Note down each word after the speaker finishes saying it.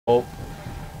Oh.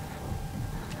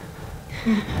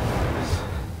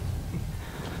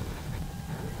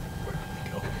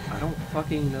 I don't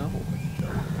fucking know.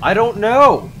 I don't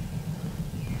know!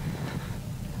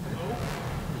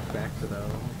 Back to that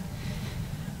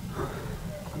one.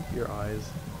 Keep your eyes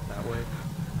that way.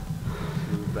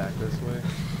 Move back this way.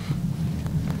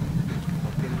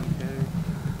 Fucking okay.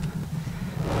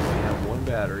 We have one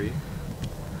battery.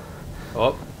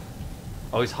 Oh.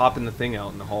 Oh, he's hopping the thing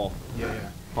out in the hall. Yeah, yeah.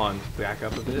 Hold on, back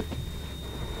up a bit.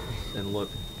 And look.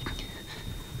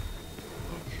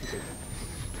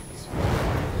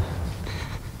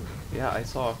 Yeah, I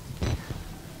saw.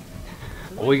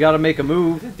 Oh, we gotta make a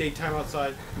move. Is it daytime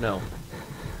outside? No.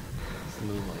 It's the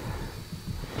moonlight.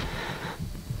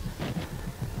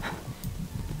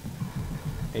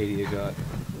 80 got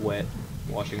wet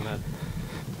washing that.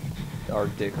 Our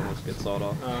dick almost gets sawed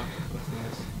off. Oh, that's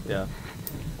nice. Yeah.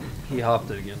 He hopped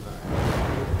it again.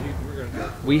 We're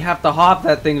gonna We have to hop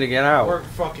that thing to get out. We're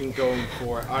fucking going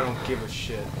for it. I don't give a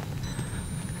shit.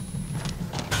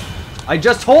 I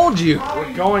just told you!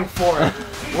 We're going for it.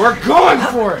 We're going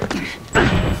for it!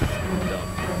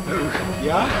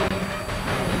 Yeah?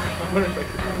 I'm gonna make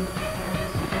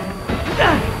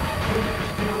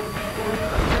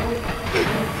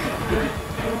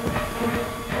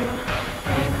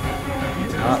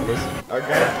Do not listen.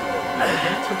 Okay.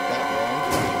 It took that long.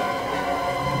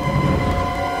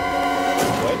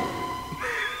 What?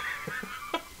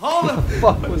 How the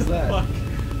fuck was that? Fuck.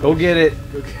 Go get it.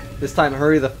 Okay. This time,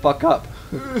 hurry the fuck up.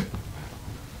 No.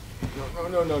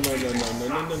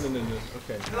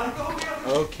 Okay.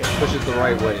 Okay. Push it the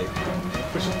right way.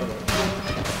 Push it the right way.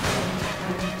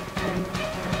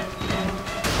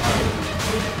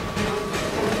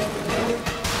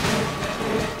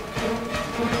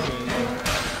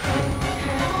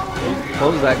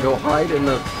 Close that. Go hide in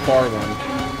the far one.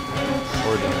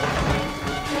 Or don't.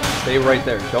 Stay right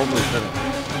there. Don't move. No.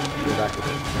 Go back with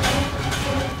it.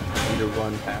 You need to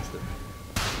run past it.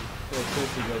 Well,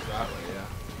 since he goes that way, yeah.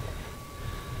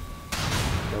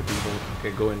 No people.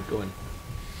 Okay, go in. Go in.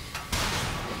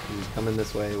 He's coming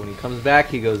this way. When he comes back,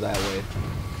 he goes that way.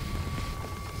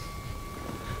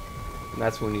 And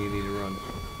that's when you need to run.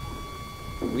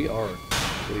 We are.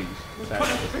 Please.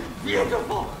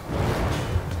 Beautiful!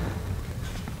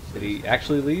 Did he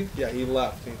actually leave? Yeah, he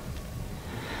left.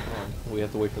 We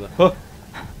have to wait for the huh.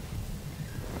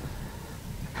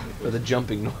 For the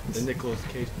jumping noise. The Nicolas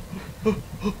Cage.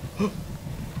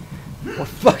 What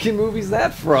fucking movie's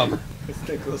that from? It's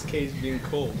Nicolas Cage being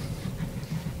cold.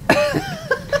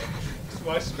 Just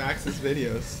watch Max's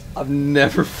videos. I've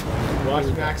never. Watch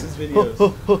Max's videos.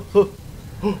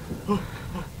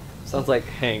 Sounds like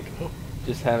Hank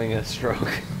just having a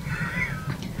stroke.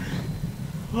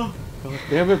 God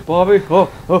damn it, Bobby!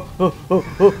 Bobby,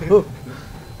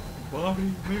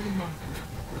 maybe not.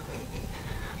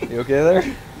 You okay there?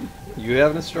 You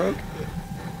having a stroke?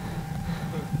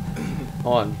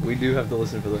 Hold on, we do have to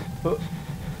listen for the.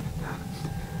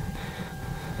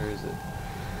 Where is it?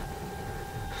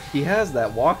 He has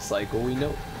that walk cycle, we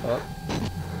know. Oh.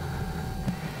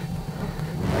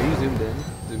 Are you zoomed in?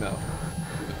 Zoom out.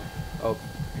 Oh,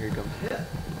 here he comes.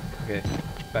 Okay,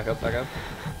 back up, back up.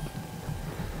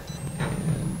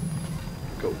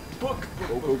 And go. Go.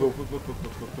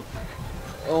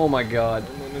 Oh my god.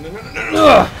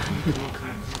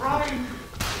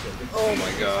 Oh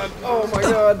my god. Oh my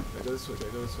god. Go this way, go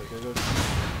this way, go this way.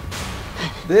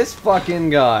 This fucking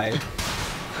guy.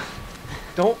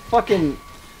 Don't fucking.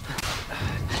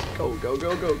 Go.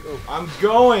 I'm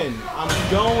going.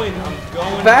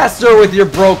 Faster with your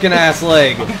broken ass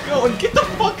leg. I'm going. Get the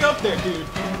fuck up there, dude.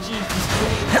 Jesus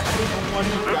Christ. I want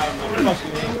you down my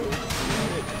fucking ankle.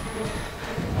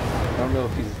 I don't know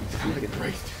if he's I'm gonna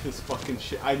break through this fucking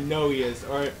shit. I know he is.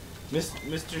 Alright,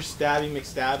 Mr. Stabby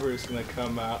McStabber is gonna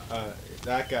come out.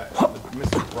 That guy,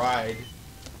 Mr. Bride,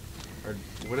 or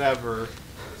whatever,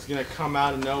 is gonna come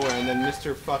out of nowhere, and then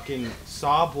Mr. fucking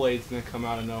Sawblade's gonna come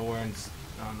out of nowhere and,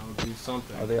 I don't know, do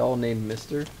something. Are they all named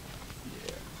Mr.?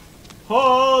 Yeah.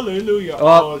 Hallelujah.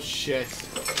 Oh. Oh shit.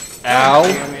 Ow.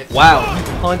 Damn it. Wow, he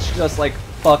punched us like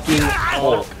fucking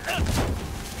Hulk.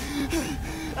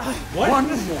 What?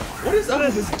 What is up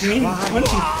with this green punching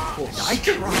people? I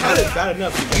tried it bad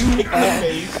enough. You kicked in the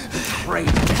face.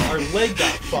 Our leg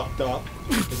got fucked up.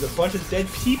 There's a bunch of dead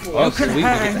people. Oh, sweet, we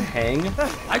get to hang.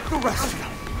 Like the rest of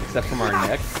them. Except from our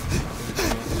neck.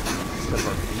 Except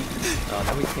our feet.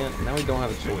 Now we can't. Now we don't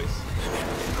have a choice.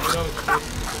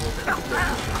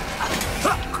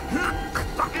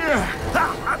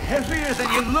 Heavier than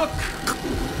you look.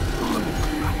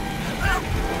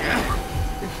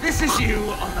 If this is you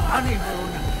on the honeymoon,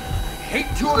 I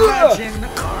hate to imagine.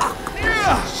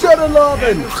 Shut a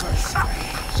lovin'!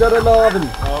 Shut a lovin'!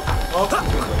 Oh.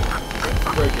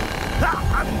 Breaking.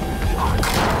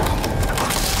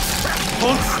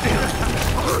 Hold still.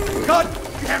 God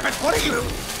damn it, what are you?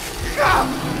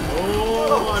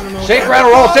 Oh, I don't know. Shake, rattle,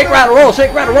 roll! Shake, rattle, roll!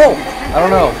 Shake, rattle, roll! I don't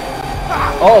know.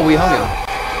 Oh, we hung him.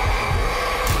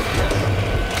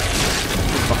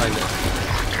 He's behind us.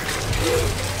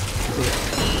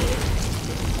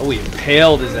 Oh, we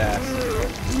impaled his ass.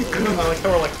 I like how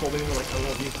we're like holding him like, I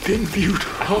love you. Been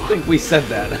beautiful. I don't think we said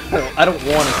that. I don't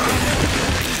want to say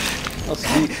that. Oh,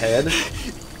 sweet head.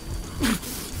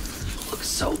 Looks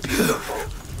so beautiful.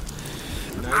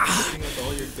 Now you're looking at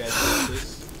all your dead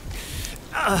bosses.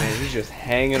 Man, he's just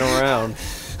hanging around.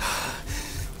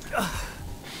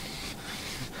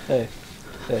 Hey.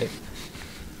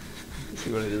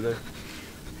 See what I did there?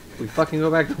 We fucking go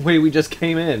back the way we just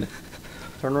came in.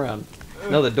 Turn around.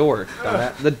 No, the door.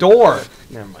 The door!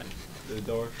 Never mind. The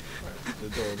door.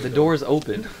 The door's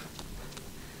open.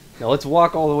 Now let's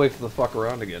walk all the way for the fuck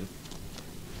around again.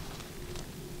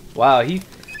 Wow,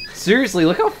 seriously,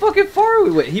 look how fucking far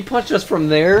we went. He punched us from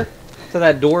there to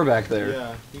that door back there.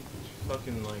 Yeah, he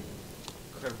fucking like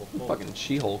incredible Hulk. Fucking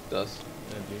She-Hulked us.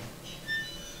 Yeah,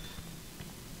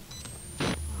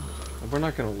 dude. We're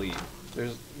not gonna leave.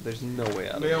 There's no way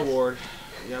out of Male this. ward.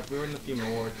 Yep, we were in the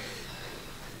female ward.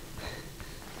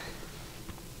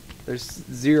 There's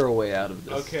zero way out of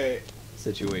this Okay.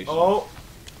 situation. Oh!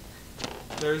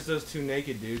 There's those two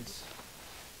naked dudes.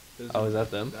 Oh, is that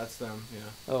them? That's them, yeah.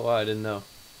 Oh, wow, I didn't know.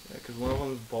 Yeah, because one of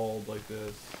them's bald like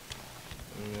this.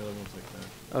 And the other one's like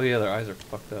that. Oh, yeah, their eyes are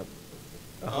fucked up.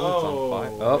 Oh, it's on fire.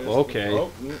 there's- Oh, okay.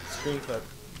 Oh, screen cut.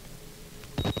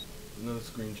 Another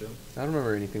screen jump. I don't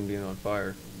remember anything being on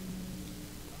fire.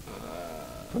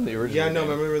 From the original Yeah, no, game.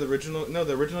 remember the original? No,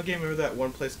 the original game. Remember that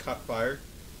one place caught fire?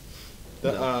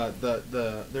 There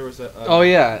was a. Oh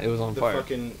yeah, it was on the fire.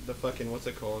 the fucking, what's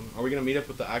it called? Are we gonna meet up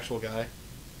with the actual guy?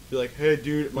 Be like, hey,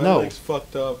 dude, my No. leg's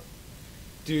fucked up.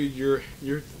 Dude, your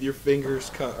fingers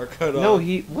are cut No,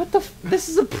 off. what the this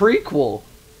is a prequel.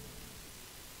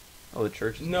 Oh, the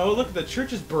church is No, look, the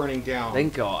church is burning down.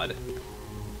 Thank God.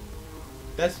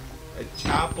 That's a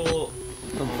chapel.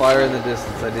 Some fire in the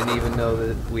distance. I didn't even know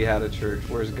that we had a church.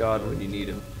 Where's God when you need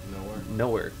him? Nowhere.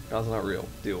 Nowhere. God's not real.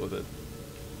 Deal with it.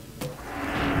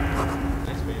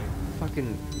 Nice man.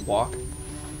 Fucking walk.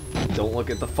 Don't look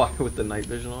at the fire with the night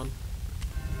vision on.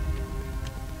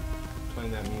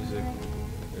 Playing that music.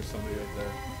 There's somebody right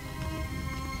there.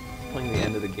 Playing the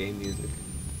end of the game music.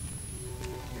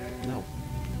 No.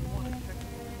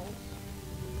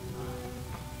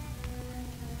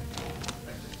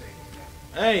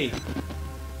 Hey!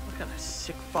 What kind of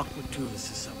sick fuck would do this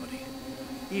to somebody?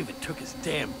 He even took his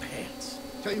damn pants.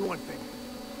 Tell you one thing.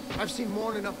 I've seen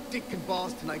more than enough dick and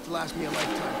balls tonight to last me a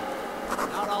lifetime.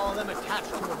 Not all of them attached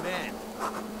to a man.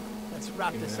 Let's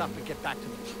wrap this up and get back to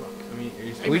the truck. I mean, are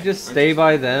you Can we just stay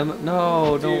by them?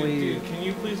 No, don't Dude, leave. dude, can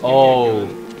you please give Oh.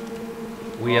 me a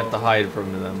gun? We have to hide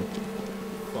from them.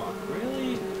 Fuck,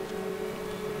 really?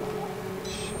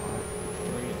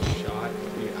 We're gonna get shot.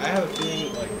 Dude, I have a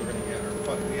feeling like we're gonna get our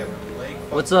fuck. We have our leg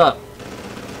fucked. What's up?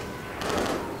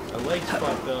 Our leg's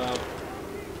fucked up.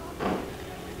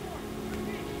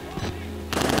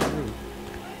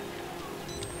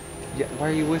 Yeah, why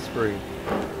are you whispering?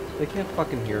 They can't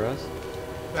fucking hear us.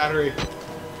 Battery.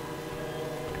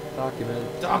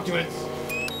 Document. Documents.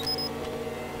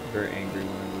 Very angry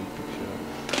when I leave music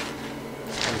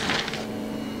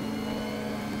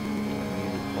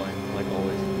playing, like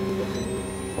always.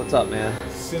 What's up, man?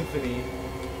 Symphony.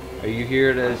 Are you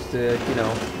here to you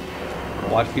know,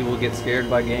 watch people get scared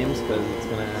by games? Because it's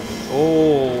gonna happen.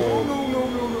 Oh,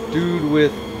 No. dude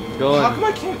with gun. How come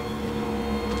I can't?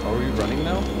 Are we running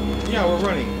now? Yeah, we're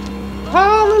running.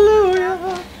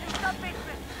 Hallelujah!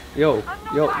 Yo,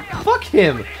 fuck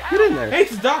him! Get in there! Hey,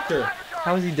 it's the doctor.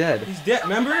 How is he dead? He's dead.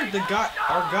 Remember the guy,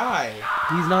 our guy.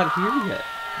 He's not here yet.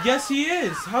 Yes, he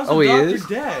is. How's Oh, the he doctor is?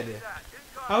 dead?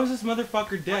 How is this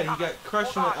motherfucker dead? He got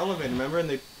crushed in an elevator. Remember?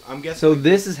 And I'm guessing. So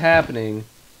this is happening.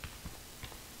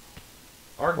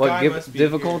 our What, guy must be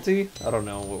difficulty? I don't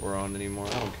know what we're on anymore.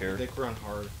 I don't Here. care. I think we're on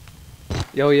hard.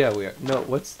 Oh yeah, we are. No,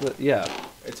 what's the, yeah.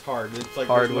 It's hard. It's like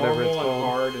Hard, there's whatever normal it's and called.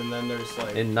 hard, and then there's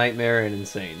like In Nightmare and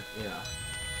Insane. yeah.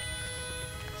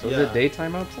 So is it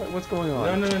daytime outside? What's going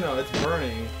on? No. It's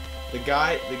burning. The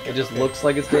guy. It just okay. looks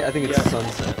like it's day. I think it's Yeah.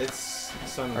 sunset. It's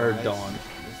sunrise. Or dawn.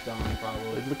 It's dawn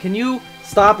probably. Can you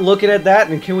stop looking at that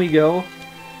and can we go?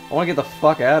 I want to get the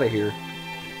fuck out of here. God,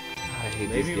 I hate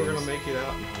Maybe these we're games. gonna make it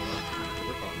out. No,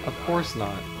 we're probably Of not. course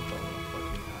not. We're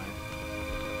probably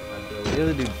fucking die. The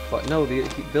other dude, no,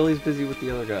 Billy's busy with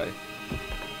the other guy.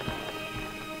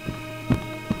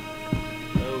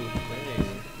 Oh.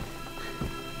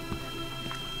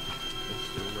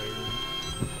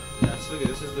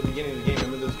 this is the beginning of the game.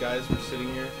 Remember those guys were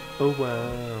sitting here Oh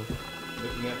wow.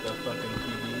 looking at the fucking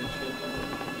TV and shit?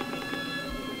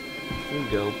 Here we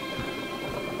go.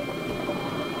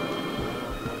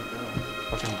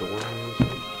 Fucking door.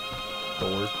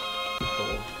 Door.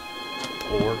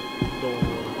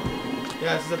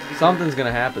 Yeah, this is at the beginning. Something's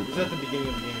gonna happen. This is at the beginning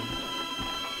of the game.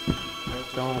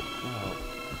 Don't. Oh.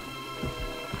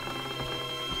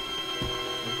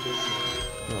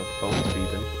 Oh, phone's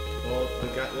beeping. Well,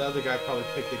 the other guy probably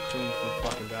picked it clean from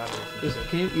fucking batteries and Just shit.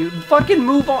 can't you fucking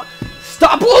move on?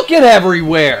 Stop looking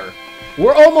everywhere!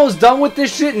 We're almost done with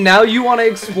this shit and now you want to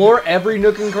explore every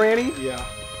nook and cranny? Yeah.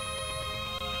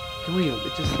 Can we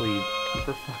just leave?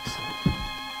 For fuck's sake.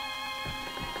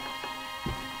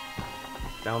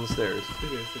 Down the stairs.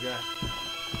 Look at it's the guy.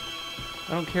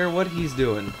 I don't care what he's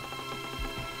doing.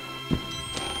 Go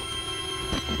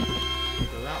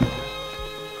that way.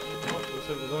 Oh, looks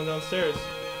like we're going downstairs.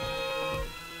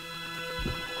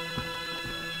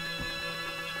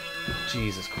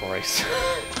 Jesus Christ.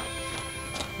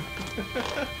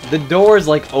 The door's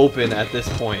like open at this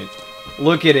point.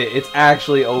 Look at it, it's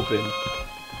actually open.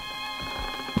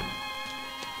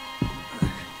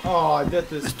 Oh, I did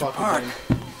this fucking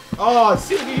thing. Oh,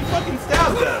 see, he fucking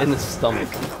stabbed him. In the stomach.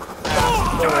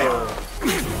 Oh.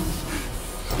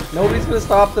 Nobody's gonna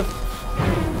stop the...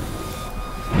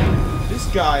 This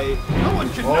guy. No one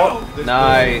can Oh, know. this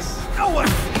Nice. No one.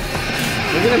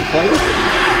 Look at him play with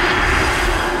it.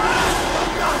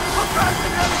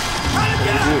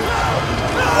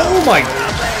 Oh my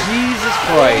Jesus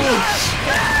Christ.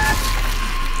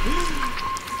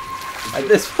 At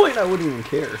this point, I wouldn't even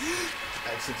care.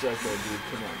 Exit's right there, dude.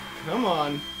 Come on. Come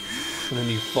on. And then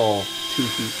you fall 2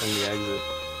 feet from the exit.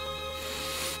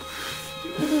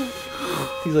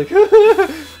 He's like,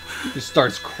 he just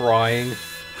starts crying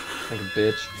like a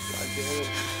bitch. God damn it.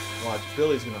 Watch,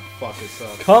 Billy's gonna fuck us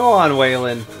up. Come on,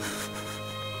 Waylon.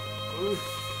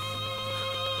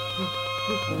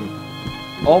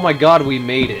 Oh my God, we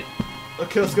made it.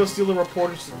 Okay, let's go steal the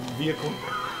reporter's vehicle.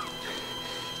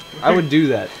 I would do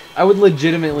that. I would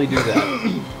legitimately do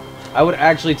that. I would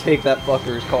actually take that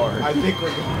fucker's car. I think we're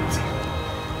going to.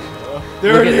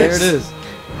 There Look it at- is. There it is.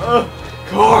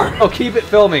 Car. Oh, keep it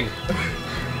filming.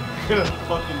 I'm gonna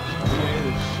fucking GTA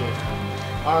this shit.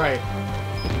 Alright.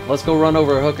 Let's go run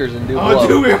over hookers and do Oh, blow.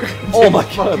 dude, we are gonna Oh take my the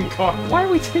fucking God. car. Why are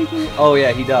we taking... Oh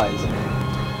yeah, he dies.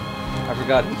 I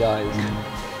forgot he dies.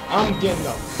 I'm getting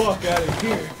the fuck out of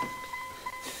here.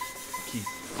 Keys.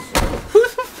 Who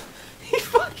the He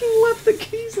fucking left the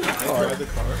keys in the I car. drive the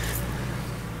car.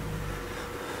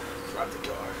 Drive the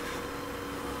car.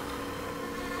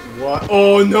 What?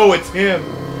 Oh no, it's him.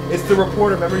 It's the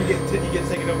reporter. Remember, he gets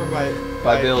taken over by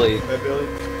Billy. By Billy.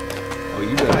 Oh,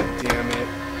 you God got it. damn it.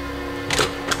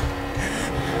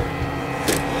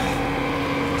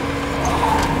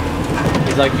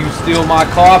 He's like, you steal my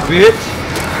car, bitch.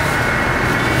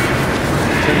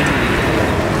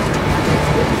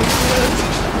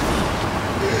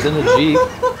 It's in the Jeep.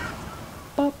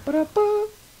 Ba-ba-da-ba.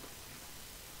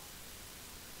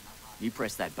 You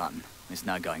press that button. There's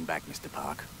no going back, Mr.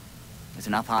 Park. There's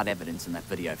enough hard evidence in that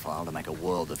video file to make a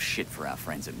world of shit for our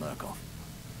friends at Murkoff.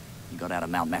 You got out of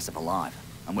Mount Massive alive,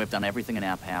 and we've done everything in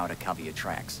our power to cover your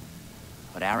tracks.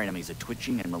 But our enemies are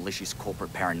twitching and malicious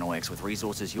corporate paranoics with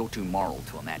resources you're too moral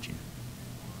to imagine.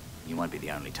 You won't be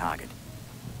the only target.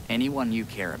 Anyone you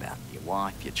care about, your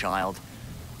wife, your child,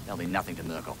 they'll be nothing to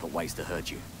Murkoff but ways to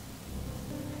hurt you.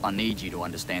 I need you to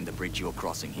understand the bridge you're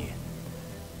crossing here.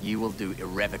 You will do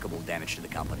irrevocable damage to the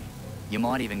company. You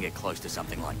might even get close to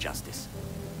something like justice.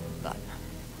 But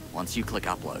once you click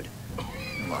upload,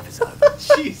 your life is over.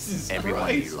 Jesus Everyone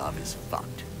Christ. you love is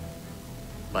fucked.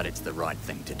 But it's the right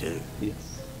thing to do.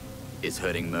 Yes. Is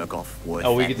hurting Murkoff worth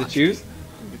Oh, we that get to much choose? you?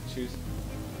 We can choose.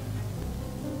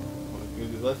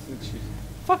 Let's choose.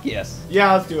 Fuck yes.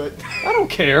 Yeah, let's do it. I don't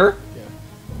care. Yeah.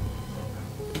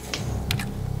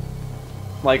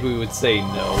 Like we would say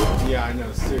no. Yeah, I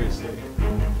know. Seriously.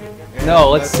 And No,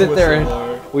 let's that's sit a there and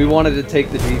whistleblower. we wanted to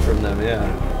take the G from them, yeah.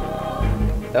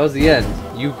 That was the end.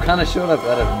 You kind of showed up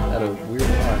at a weird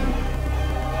time.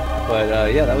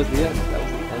 But yeah, that was the end. That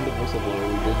was the end of Whistleblower.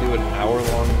 We did do an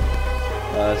hour-long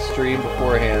stream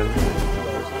beforehand.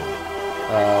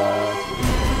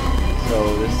 So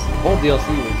this whole DLC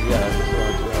was, yeah, just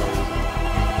around 2 hours.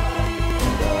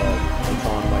 And, it's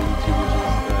on my YouTube, which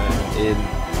is in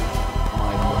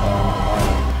my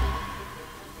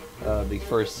file. The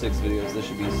first 6 videos. This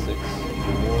should be 6 more.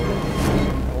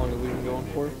 How long have we been going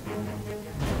for?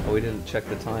 Oh, we didn't check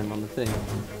the time on the thing.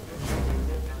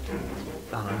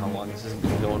 I don't know how long this has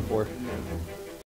been going for.